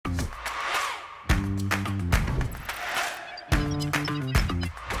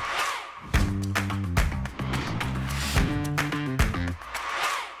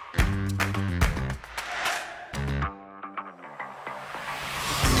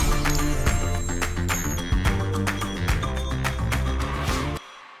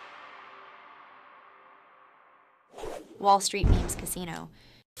Wall Street Memes Casino,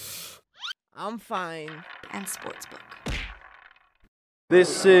 I'm fine. and Sportsbook.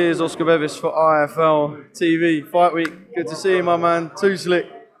 This is Oscar Bevis for IFLTV Fight Week. Good to see you, my man. Too slick.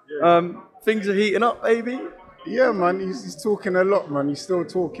 Things are heating up, baby. Yeah, man, he's talking a lot, man. He's still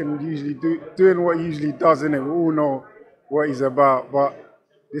talking, usually doing what he usually does, innit? We all know what he's about, but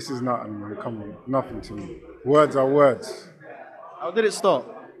this is nothing, man. Come on, nothing to me. Words are words. How did it start?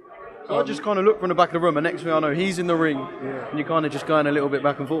 So I just kind of looked from the back of the room, and next thing I know, he's in the ring, and you're kind of just going a little bit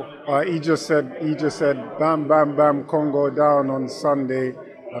back and forth. He just said, bam, bam, bam, Kongo down on Sunday,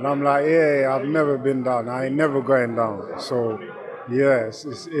 and I'm like, yeah, I've never been down. I ain't never going down. So, yeah, it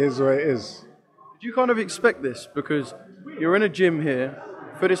is what it is. Did you kind of expect this? Because you're in a gym here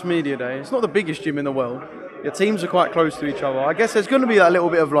for this media day. It's not the biggest gym in the world. Your teams are quite close to each other. I guess there's going to be that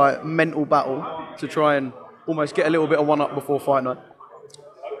little bit of like mental battle to try and almost get a little bit of one up before fight night.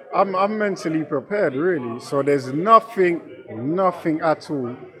 I'm mentally prepared, really. So there's nothing at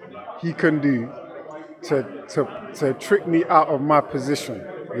all he can do to trick me out of my position.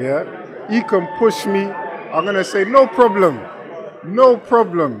 Yeah, he can push me. I'm gonna say no problem, no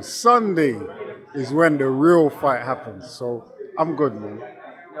problem. Sunday is when the real fight happens. So I'm good, man.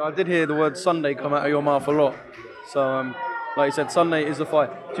 Yeah, I did hear the word Sunday come out of your mouth a lot. So, like you said, Sunday is the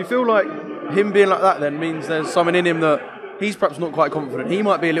fight. Do you feel like him being like that then means there's something in him that he's perhaps not quite confident? He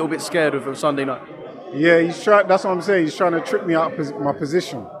might be a little bit scared of Sunday night. Yeah, that's what I'm saying. He's trying to trick me out of my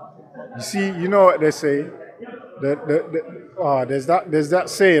position. You see, you know what they say. There's that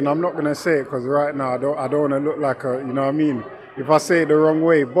saying. I'm not gonna say it because right now I don't want to look like a, you know what I mean. If I say it the wrong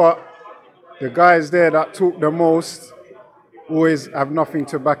way, but the guys there that talk the most always have nothing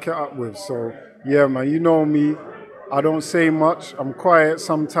to back it up with. So yeah, man, you know me. I don't say much. I'm quiet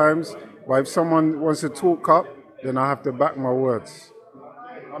sometimes. But if someone wants to talk up, then I have to back my words.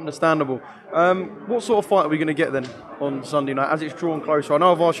 Understandable. What sort of fight are we going to get then on Sunday night as it's drawn closer? I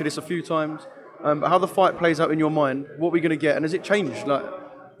know I've asked you this a few times, but how the fight plays out in your mind, what are we going to get? And has it changed, like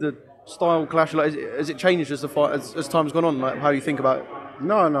the style clash? Like, has it changed as the fight as time's gone on? Like how you think about it?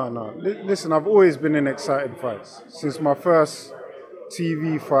 No. Listen, I've always been in exciting fights since my first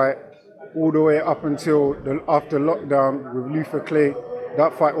TV fight, all the way up until after lockdown with Luther Clay.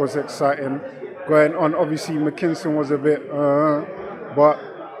 That fight was exciting. Going on, obviously McKinson was a bit, but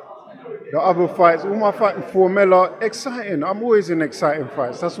the other fights, all my fighting Formella, exciting. I'm always in exciting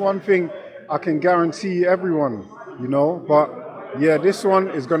fights. That's one thing I can guarantee everyone, you know. But yeah, this one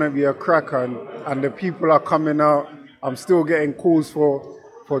is going to be a cracker, and the people are coming out. I'm still getting calls for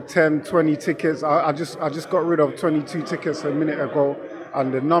 10, 20 tickets. I just got rid of 22 tickets a minute ago,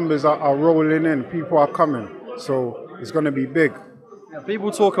 and the numbers are rolling in. People are coming, so it's going to be big. Yeah,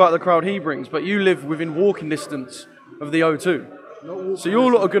 people talk about the crowd he brings, but you live within walking distance of the O2. So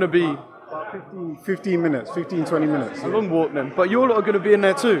your lot are going to be 15 minutes, 15, 20 minutes. A long walk then. But your lot are going to be in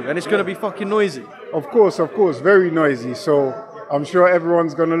there too, and it's going to be fucking noisy. Of course, very noisy. So I'm sure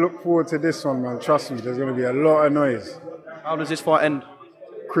everyone's going to look forward to this one, man. Trust me, there's going to be a lot of noise. How does this fight end?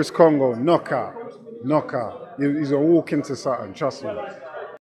 Chris Kongo, knockout. He's a walk into something, trust me.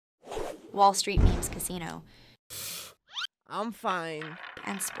 Wall Street Memes Casino, I'm fine.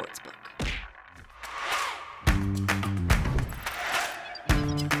 and Sportsbook.